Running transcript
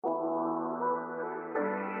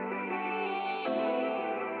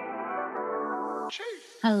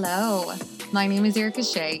Hello, my name is Erica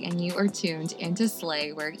Shea, and you are tuned into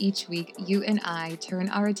Slay, where each week you and I turn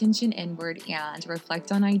our attention inward and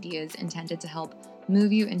reflect on ideas intended to help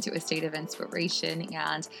move you into a state of inspiration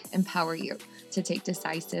and empower you to take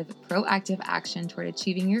decisive, proactive action toward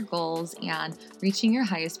achieving your goals and reaching your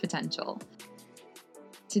highest potential.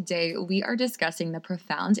 Today, we are discussing the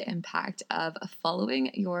profound impact of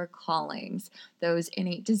following your callings, those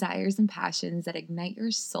innate desires and passions that ignite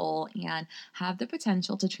your soul and have the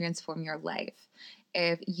potential to transform your life.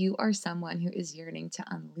 If you are someone who is yearning to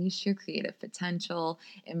unleash your creative potential,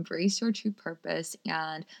 embrace your true purpose,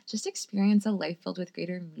 and just experience a life filled with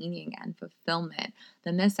greater meaning and fulfillment,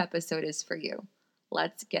 then this episode is for you.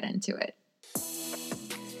 Let's get into it.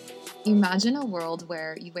 Imagine a world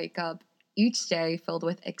where you wake up each day filled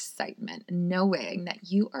with excitement, knowing that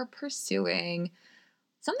you are pursuing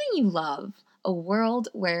something you love, a world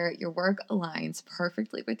where your work aligns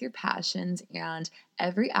perfectly with your passions and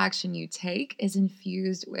every action you take is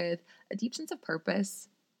infused with a deep sense of purpose.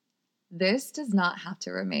 This does not have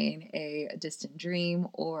to remain a distant dream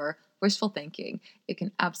or wishful thinking. It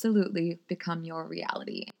can absolutely become your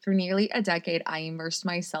reality. For nearly a decade, I immersed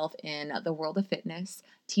myself in the world of fitness,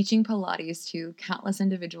 teaching Pilates to countless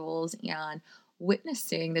individuals and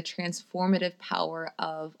witnessing the transformative power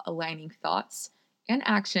of aligning thoughts and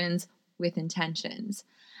actions with intentions.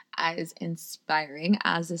 As inspiring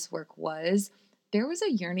as this work was, there was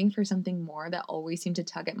a yearning for something more that always seemed to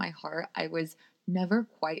tug at my heart. I was never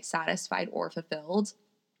quite satisfied or fulfilled.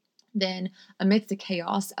 Then, amidst the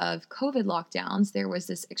chaos of COVID lockdowns, there was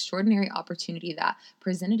this extraordinary opportunity that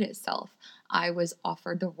presented itself. I was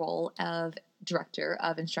offered the role of director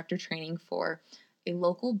of instructor training for a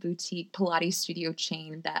local boutique Pilates studio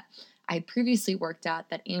chain that I had previously worked at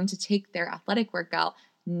that aimed to take their athletic workout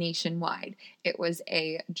nationwide. It was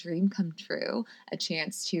a dream come true, a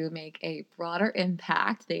chance to make a broader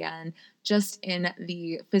impact than just in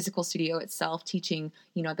the physical studio itself, teaching,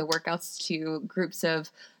 the workouts to groups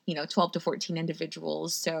of, 12 to 14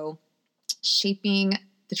 individuals. So shaping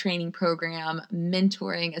the training program,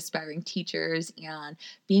 mentoring aspiring teachers, and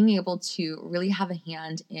being able to really have a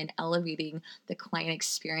hand in elevating the client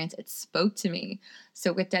experience, it spoke to me.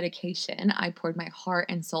 So, with dedication, I poured my heart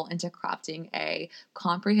and soul into crafting a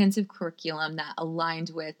comprehensive curriculum that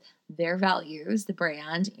aligned with their values, the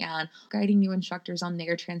brand, and guiding new instructors on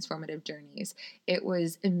their transformative journeys. It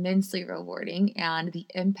was immensely rewarding, and the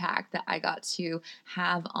impact that I got to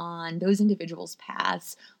have on those individuals'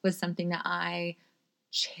 paths was something that I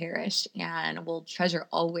cherished and will treasure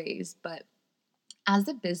always. But as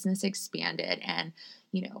the business expanded and,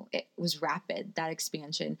 it was rapid, that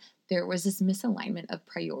expansion, there was this misalignment of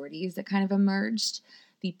priorities that kind of emerged.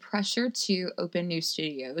 The pressure to open new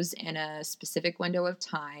studios in a specific window of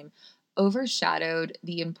time overshadowed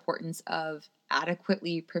the importance of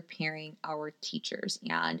adequately preparing our teachers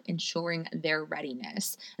and ensuring their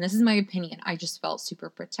readiness. And this is my opinion. I just felt super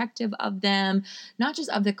protective of them, not just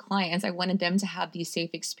of the clients. I wanted them to have these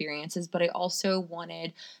safe experiences, but I also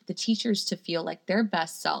wanted the teachers to feel like their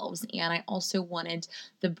best selves. And I also wanted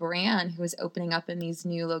the brand who was opening up in these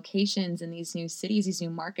new locations, in these new cities, these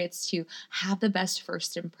new markets, to have the best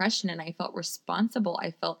first impression. And I felt responsible.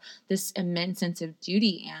 I felt this immense sense of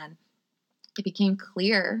duty. And it became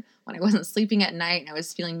clear when I wasn't sleeping at night and I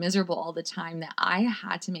was feeling miserable all the time that I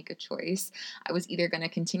had to make a choice. I was either going to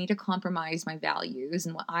continue to compromise my values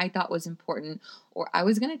and what I thought was important, or I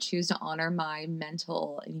was going to choose to honor my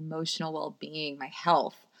mental and emotional well being, my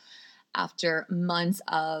health. After months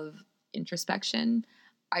of introspection,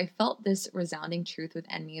 I felt this resounding truth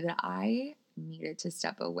within me that I needed to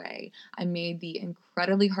step away. I made the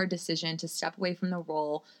incredibly hard decision to step away from the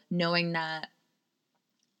role, knowing that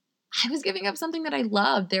I was giving up something that I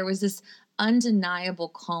loved. There was this undeniable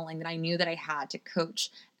calling that I knew that I had to coach,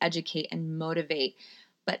 educate, and motivate.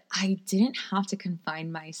 But I didn't have to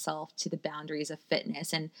confine myself to the boundaries of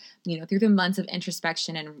fitness. And, through the months of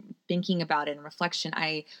introspection and thinking about it and reflection,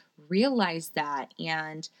 I realized that.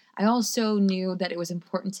 And I also knew that it was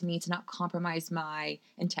important to me to not compromise my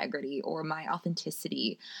integrity or my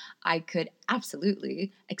authenticity. I could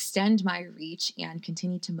absolutely extend my reach and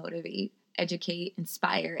continue to motivate, educate,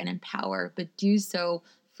 inspire, and empower, but do so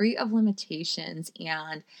free of limitations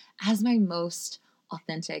and as my most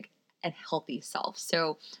authentic and healthy self.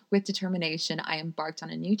 So, with determination, I embarked on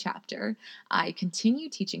a new chapter. I continue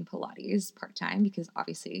teaching Pilates part time because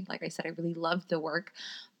obviously, like I said, I really loved the work,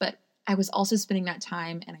 but I was also spending that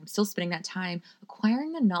time, and I'm still spending that time,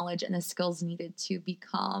 acquiring the knowledge and the skills needed to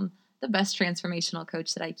become the best transformational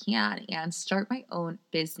coach that I can and start my own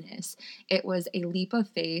business. It was a leap of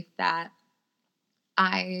faith that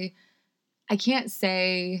I I can't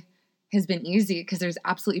say has been easy because there's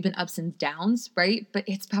absolutely been ups and downs, right? But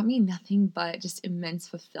it's brought me nothing but just immense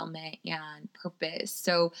fulfillment and purpose.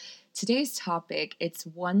 So today's topic, it's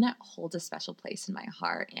one that holds a special place in my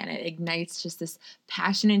heart and it ignites just this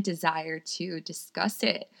passionate desire to discuss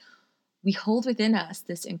it. We hold within us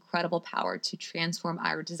this incredible power to transform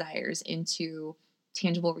our desires into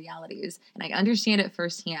tangible realities. And I understand it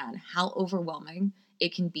firsthand how overwhelming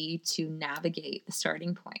it can be to navigate the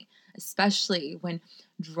starting point, especially when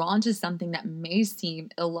drawn to something that may seem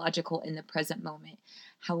illogical in the present moment.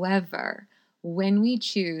 However, when we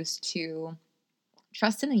choose to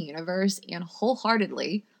trust in the universe and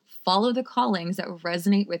wholeheartedly follow the callings that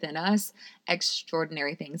resonate within us,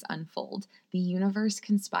 extraordinary things unfold. The universe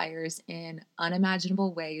conspires in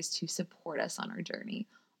unimaginable ways to support us on our journey.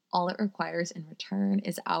 All it requires in return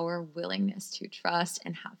is our willingness to trust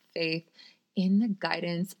and have faith in the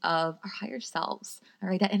guidance of our higher selves, all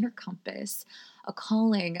right, that inner compass. A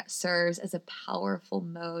calling serves as a powerful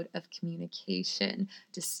mode of communication,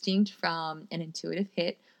 distinct from an intuitive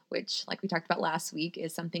hit, which, like we talked about last week,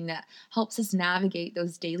 is something that helps us navigate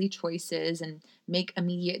those daily choices and make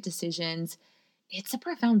immediate decisions. It's a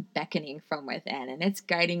profound beckoning from within, and it's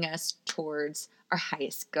guiding us towards our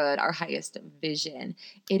highest good, our highest vision.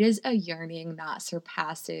 It is a yearning that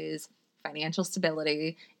surpasses financial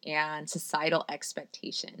stability and societal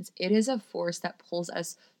expectations. It is a force that pulls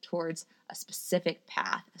us towards a specific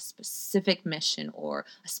path, a specific mission, or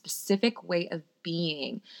a specific way of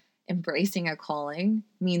being. Embracing a calling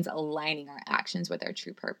means aligning our actions with our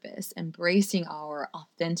true purpose, embracing our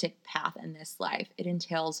authentic path in this life. It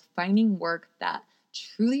entails finding work that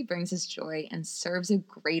truly brings us joy and serves a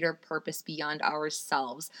greater purpose beyond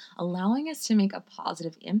ourselves, allowing us to make a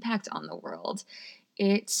positive impact on the world.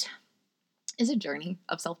 It is a journey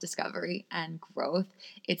of self discovery and growth.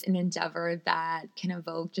 It's an endeavor that can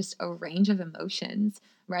evoke just a range of emotions,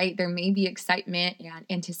 right? There may be excitement and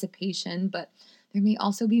anticipation, but there may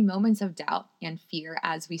also be moments of doubt and fear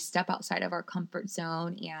as we step outside of our comfort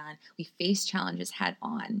zone and we face challenges head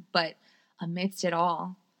on. But amidst it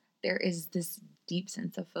all, there is this deep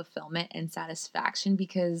sense of fulfillment and satisfaction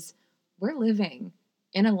because we're living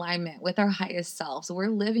in alignment with our highest selves. We're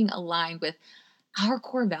living aligned with our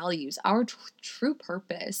core values, our true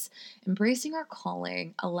purpose. Embracing our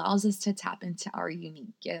calling allows us to tap into our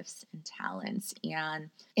unique gifts and talents, and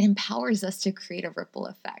it empowers us to create a ripple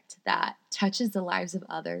effect that touches the lives of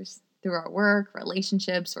others through our work,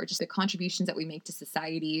 relationships, or just the contributions that we make to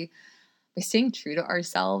society. By staying true to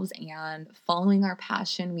ourselves and following our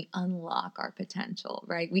passion, we unlock our potential,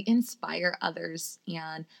 right? We inspire others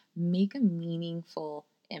and make a meaningful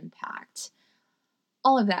impact.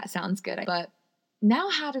 All of that sounds good, but now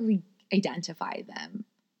how do we identify them?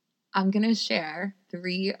 I'm going to share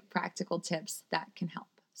 3 practical tips that can help.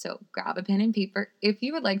 So grab a pen and paper if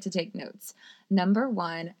you would like to take notes. Number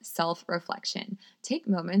 1, self-reflection. Take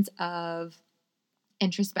moments of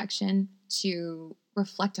introspection to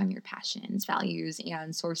reflect on your passions, values,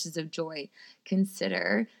 and sources of joy.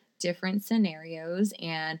 Consider different scenarios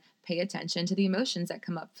and pay attention to the emotions that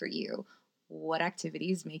come up for you. What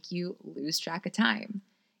activities make you lose track of time?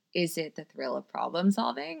 Is it the thrill of problem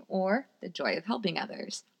solving or the joy of helping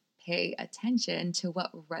others? Pay attention to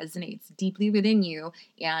what resonates deeply within you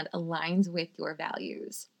and aligns with your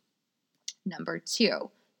values. Number 2,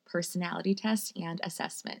 personality tests and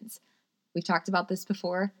assessments. We've talked about this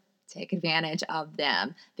before. Take advantage of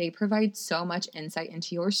them. They provide so much insight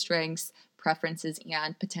into your strengths, preferences,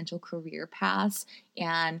 and potential career paths,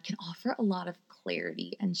 and can offer a lot of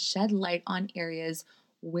clarity and shed light on areas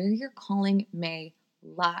where your calling may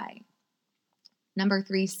lie. Number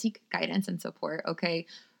 3, seek guidance and support. Okay.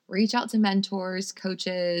 Reach out to mentors,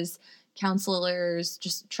 coaches, counselors,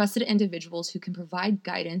 just trusted individuals who can provide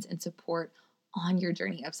guidance and support on your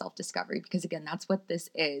journey of self discovery. Because again, that's what this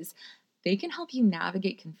is. They can help you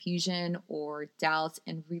navigate confusion or doubts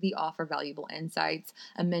and really offer valuable insights.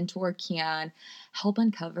 A mentor can help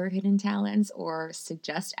uncover hidden talents or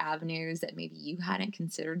suggest avenues that maybe you hadn't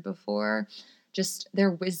considered before. Just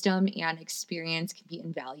their wisdom and experience can be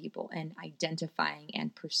invaluable in identifying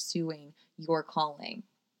and pursuing your calling.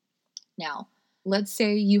 Now, let's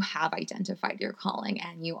say you have identified your calling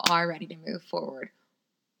and you are ready to move forward.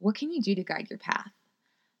 What can you do to guide your path?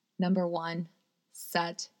 Number 1,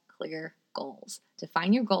 set clear goals.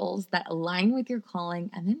 Define your goals that align with your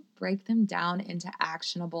calling and then break them down into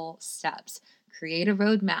actionable steps. Create a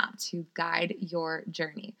roadmap to guide your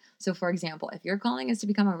journey. So, for example, if your calling is to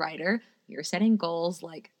become a writer, you're setting goals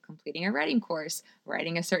like completing a writing course,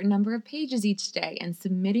 writing a certain number of pages each day, and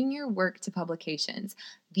submitting your work to publications.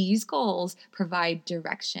 These goals provide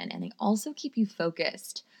direction and they also keep you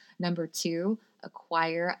focused. Number 2,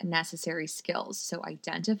 acquire necessary skills. So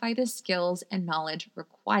identify the skills and knowledge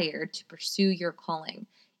required to pursue your calling.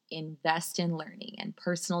 Invest in learning and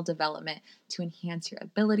personal development to enhance your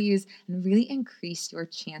abilities and really increase your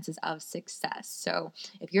chances of success. So,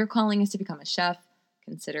 if your calling is to become a chef,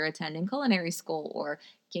 consider attending culinary school or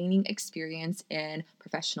gaining experience in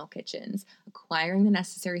professional kitchens. Acquiring the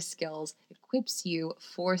necessary skills equips you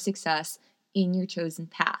for success in your chosen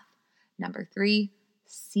path. Number 3,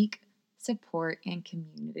 seek support and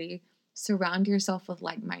community. Surround yourself with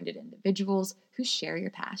like minded individuals who share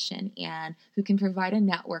your passion and who can provide a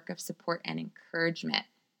network of support and encouragement.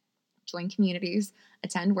 Join communities,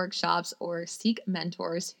 attend workshops, or seek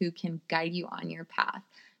mentors who can guide you on your path.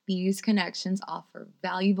 These connections offer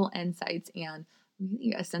valuable insights and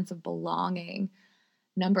really a sense of belonging.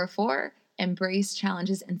 Number 4, embrace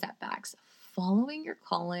challenges and setbacks. Following your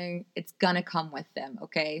calling, it's gonna come with them,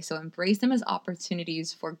 okay? So embrace them as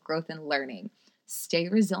opportunities for growth and learning. Stay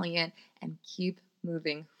resilient and keep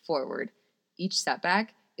moving forward. Each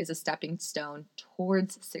setback is a stepping stone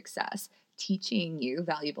towards success, teaching you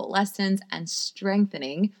valuable lessons and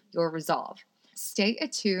strengthening your resolve. Stay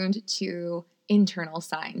attuned to internal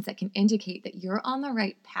signs that can indicate that you're on the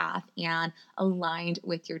right path and aligned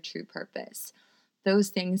with your true purpose. Those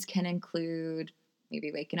things can include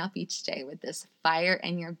maybe waking up each day with this fire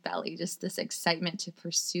in your belly, just this excitement to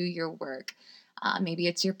pursue your work. Maybe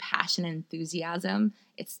it's your passion and enthusiasm.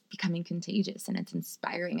 It's becoming contagious and it's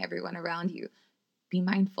inspiring everyone around you. Be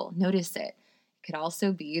mindful, notice it. It could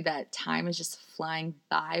also be that time is just flying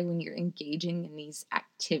by when you're engaging in these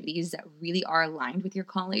activities that really are aligned with your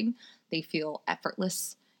calling. They feel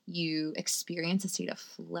effortless. You experience a state of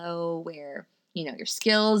flow where your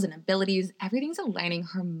skills and abilities, everything's aligning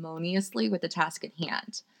harmoniously with the task at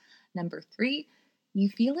hand. Number 3, you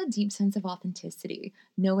feel a deep sense of authenticity,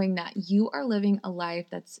 knowing that you are living a life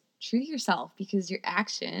that's true to yourself because your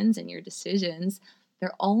actions and your decisions,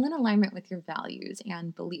 they're all in alignment with your values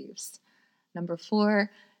and beliefs. Number 4,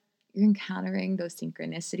 you're encountering those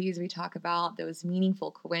synchronicities we talk about, those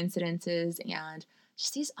meaningful coincidences, and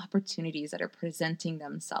just these opportunities that are presenting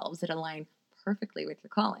themselves that align perfectly with your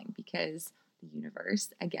calling because the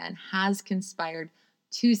universe, again, has conspired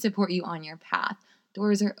to support you on your path.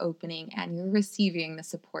 Doors are opening and you're receiving the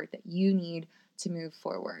support that you need to move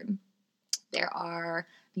forward. There are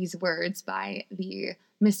these words by the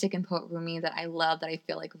mystic and poet Rumi that I love that I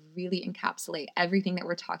feel like really encapsulate everything that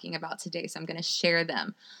we're talking about today. So I'm going to share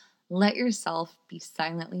them. Let yourself be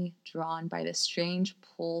silently drawn by the strange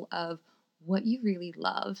pull of what you really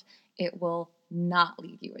love. It will not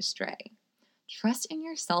lead you astray. Trust in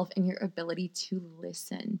yourself and your ability to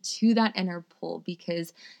listen to that inner pull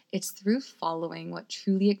because it's through following what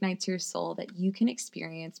truly ignites your soul that you can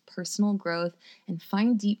experience personal growth and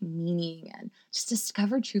find deep meaning and just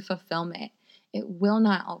discover true fulfillment. It will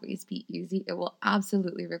not always be easy. It will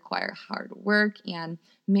absolutely require hard work and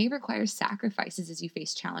may require sacrifices as you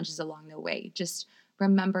face challenges along the way. Just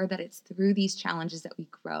remember that it's through these challenges that we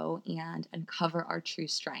grow and uncover our true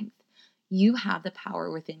strength. You have the power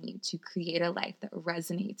within you to create a life that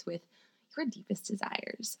resonates with your deepest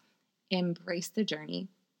desires. Embrace the journey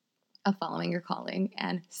of following your calling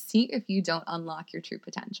and see if you don't unlock your true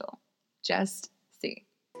potential. Just see.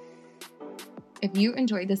 If you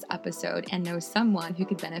enjoyed this episode and know someone who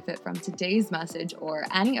could benefit from today's message or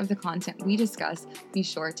any of the content we discuss, be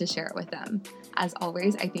sure to share it with them. As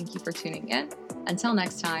always, I thank you for tuning in. Until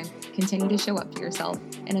next time, continue to show up for yourself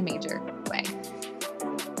in a major